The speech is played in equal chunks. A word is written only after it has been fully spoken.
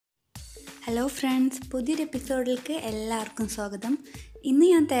Hello friends, പുതിയൊരു എപ്പിസോഡിലേക്ക് എല്ലാവർക്കും സ്വാഗതം. ഇന്ന്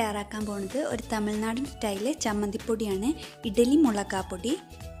ഞാൻ തയ്യാറാക്കാൻ പോകുന്നത് ഒരു തമിഴ്നാടൻ സ്റ്റൈല് ചമ്മന്തിപ്പൊടിയാണ്. ഇഡ്ഡലി മുളകാപ്പൊടി.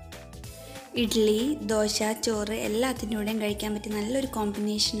 ഇഡ്ഡലി, ദോശ, ചോറ് എല്ലാത്തിൻ്റെ കൂടെയും കഴിക്കാൻ പറ്റിയ നല്ലൊരു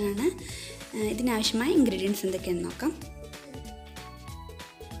കോമ്പിനേഷനാണ്. ഇതിനാവശ്യമായ ഇൻഗ്രീഡിയൻസ് എന്തൊക്കെയാണെന്ന് നോക്കാം.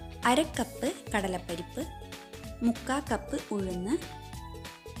 1/2 കപ്പ് കടലപ്പരിപ്പ്, 3/4 കപ്പ് ഉഴുന്ന്,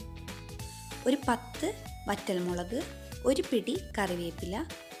 ഒരു 10 വറ്റൽമുളക്, ഒരു പിടി കറിവേപ്പില,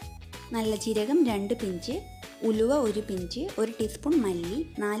 നല്ല ജീരകം 2 പിഞ്ച്, ഉലുവ 1 പിഞ്ച്, 1 ടീസ്പൂൺ മല്ലി,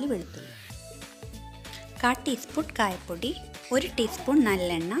 4 വെളുത്തുള്ളി, 1/4 ടീസ്പൂൺ കായപ്പൊടി, 1 ടീസ്പൂൺ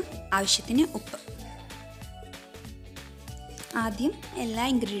നല്ലെണ്ണ, ആവശ്യത്തിന് ഉപ്പ്. ആദ്യം എല്ലാ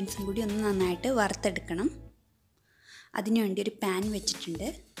ഇൻഗ്രീഡിയൻസും കൂടി ഒന്ന് നന്നായിട്ട് വറുത്തെടുക്കണം. അതിനുവേണ്ടി ഒരു പാൻ വെച്ചിട്ടുണ്ട്.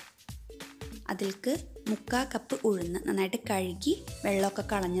 അതിലേക്ക് 3/4 കപ്പ് ഉഴുന്ന് നന്നായിട്ട് കഴുകി വെള്ളമൊക്കെ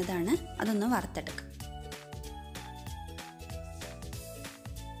കളഞ്ഞതാണ്. അതൊന്ന് വറുത്തെടുക്കാം.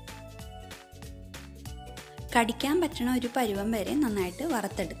 കടിക്കാൻ പറ്റണ ഒരു പരുവം വരെ നന്നായിട്ട്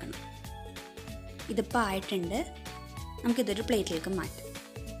വറുത്തെടുക്കണം. ഇതിപ്പോൾ ആയിട്ടുണ്ട്. നമുക്കിതൊരു പ്ലേറ്റിലേക്ക് മാറ്റാം.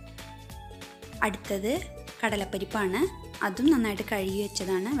 അടുത്തത് കടലപ്പരിപ്പാണ്. അതും നന്നായിട്ട് കഴുകി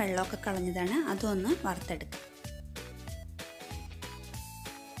വെച്ചതാണ്, വെള്ളമൊക്കെ കളഞ്ഞതാണ്. അതും ഒന്ന് വറുത്തെടുക്കാം.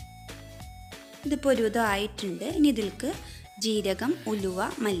 ഇതിപ്പോൾ ഒരു വിധം ആയിട്ടുണ്ട്. ഇനി ഇതിലേക്ക് ജീരകം, ഉലുവ,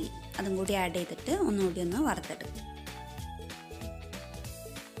 മല്ലി അതും കൂടി ആഡ് ചെയ്തിട്ട് ഒന്നുകൂടി ഒന്ന് വറുത്തെടുക്കും.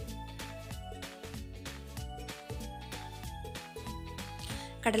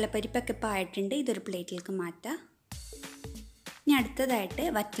 കടലപ്പരിപ്പൊക്കെ ഇപ്പോൾ ആയിട്ടുണ്ട്. ഇതൊരു പ്ലേറ്റിലേക്ക് മാറ്റാം. ഇനി അടുത്തതായിട്ട്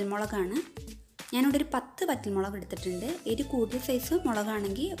വറ്റൽമുളകാണ്. ഞാനിവിടെ ഒരു 10 വറ്റൽമുളക് എടുത്തിട്ടുണ്ട്. എരി കൂടിയ സൈസ്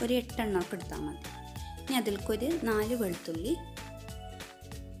മുളകാണെങ്കിൽ ഒരു 8 എണ്ണമൊക്കെ എടുത്താൽ മതി. ഇനി അതിലേക്കൊരു 4 വെളുത്തുള്ളി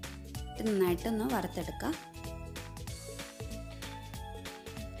നന്നായിട്ടൊന്ന് വറുത്തെടുക്കാം.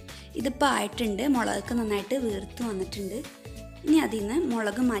 ഇതിപ്പോൾ ആയിട്ടുണ്ട്. മുളകൊക്കെ നന്നായിട്ട് വീർത്ത് വന്നിട്ടുണ്ട്. ഇനി അതിൽ നിന്ന്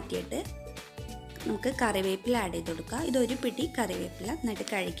മുളക് മാറ്റിയിട്ട് നമുക്ക് കറിവേപ്പില ആഡ് ചെയ്ത് കൊടുക്കുക. ഇതൊരു പിടി കറിവേപ്പില നന്നായിട്ട്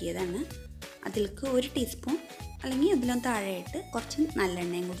കഴുകിയതാണ്. അതിലേക്ക് 1 ടീസ്പൂൺ അല്ലെങ്കിൽ അതിലൊന്ന് താഴെയായിട്ട് കുറച്ച്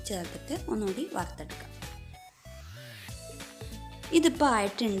നല്ലെണ്ണയും കൂടി ചേർത്തിട്ട് ഒന്നുകൂടി വറുത്തെടുക്കാം. ഇതിപ്പോൾ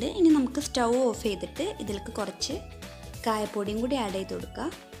ആയിട്ടുണ്ട്. ഇനി നമുക്ക് സ്റ്റൗ ഓഫ് ചെയ്തിട്ട് ഇതിലേക്ക് കുറച്ച് കായപ്പൊടിയും കൂടി ആഡ് ചെയ്ത് കൊടുക്കുക.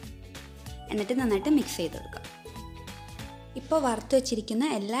 എന്നിട്ട് നന്നായിട്ട് മിക്സ് ചെയ്ത് കൊടുക്കുക. ഇപ്പോൾ വറുത്ത് വെച്ചിരിക്കുന്ന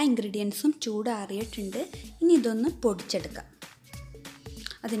എല്ലാ ഇൻഗ്രീഡിയൻസും ചൂടാറിയിട്ടുണ്ട്. ഇനി ഇതൊന്ന് പൊടിച്ചെടുക്കാം.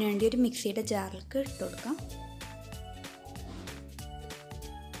 അതിനുവേണ്ടി ഒരു മിക്സിയുടെ ജാറിലേക്ക് ഇട്ട് കൊടുക്കാം.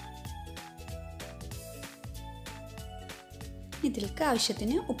 ഇതിലേക്ക്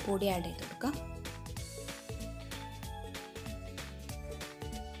ആവശ്യത്തിന് ഉപ്പുപൊടി ആഡ് ചെയ്ത് കൊടുക്കാം.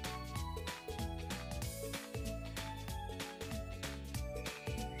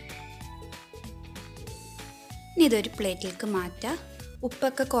 ഇനി ഇതൊരു പ്ലേറ്റിലേക്ക് മാറ്റാം.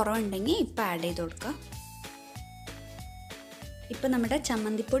 ഉപ്പൊക്കെ കുറവുണ്ടെങ്കിൽ ഇപ്പം ആഡ് ചെയ്ത് കൊടുക്കാം. ഇപ്പോൾ നമ്മുടെ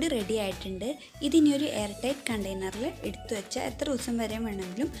ചമ്മന്തിപ്പൊടി റെഡി ആയിട്ടുണ്ട്. ഇതിനി ഒരു എയർ ടൈറ്റ് കണ്ടെയ്നറിൽ എടുത്തു വെച്ചാൽ എത്ര ദിവസം വരെ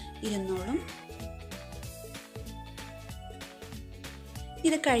വേണമെങ്കിലും ഇരുന്നോളും.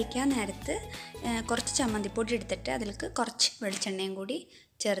 ഇത് കഴിക്കാൻ നേരത്ത് കുറച്ച് ചമ്മന്തിപ്പൊടി എടുത്തിട്ട് അതിലേക്ക് കുറച്ച് വെളിച്ചെണ്ണയും കൂടി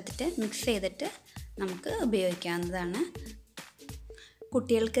ചേർത്തിട്ട് മിക്സ് ചെയ്തിട്ട് നമുക്ക് ഉപയോഗിക്കാവുന്നതാണ്.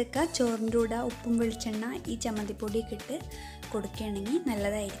 കുട്ടികൾക്കൊക്കെ ചോറിൻ്റെ കൂടെ ഉപ്പും വെളിച്ചെണ്ണ ഈ ചമ്മന്തിപ്പൊടിയൊക്കെ ഇട്ട് കൊടുക്കുകയാണെങ്കിൽ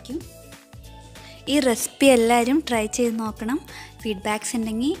നല്ലതായിരിക്കും. ഈ റെസിപ്പി എല്ലാവരും ട്രൈ ചെയ്ത് നോക്കണം. ഫീഡ്ബാക്ക്സ്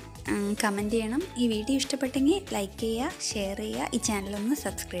ഉണ്ടെങ്കിൽ കമൻറ്റ് ചെയ്യണം. ഈ വീഡിയോ ഇഷ്ടപ്പെട്ടെങ്കിൽ ലൈക്ക് ചെയ്യുക, ഷെയർ ചെയ്യുക, ഈ ചാനലൊന്ന്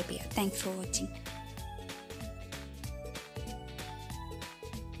സബ്സ്ക്രൈബ് ചെയ്യുക. Thanks for watching.